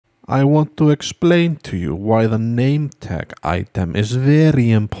I want to explain to you why the name tag item is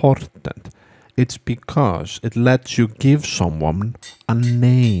very important. It's because it lets you give someone a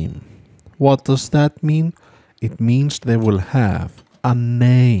name. What does that mean? It means they will have a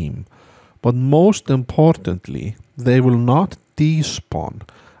name. But most importantly, they will not despawn.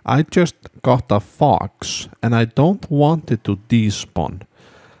 I just got a fox and I don't want it to despawn.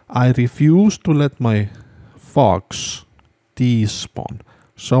 I refuse to let my fox despawn.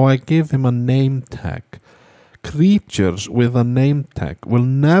 So I give him a name tag. Creatures with a name tag will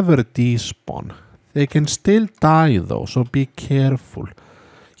never despawn. They can still die though, so be careful.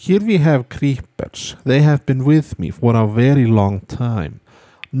 Here we have creepers. They have been with me for a very long time.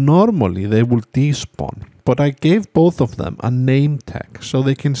 Normally they will despawn, but I gave both of them a name tag so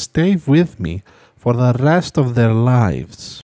they can stay with me for the rest of their lives.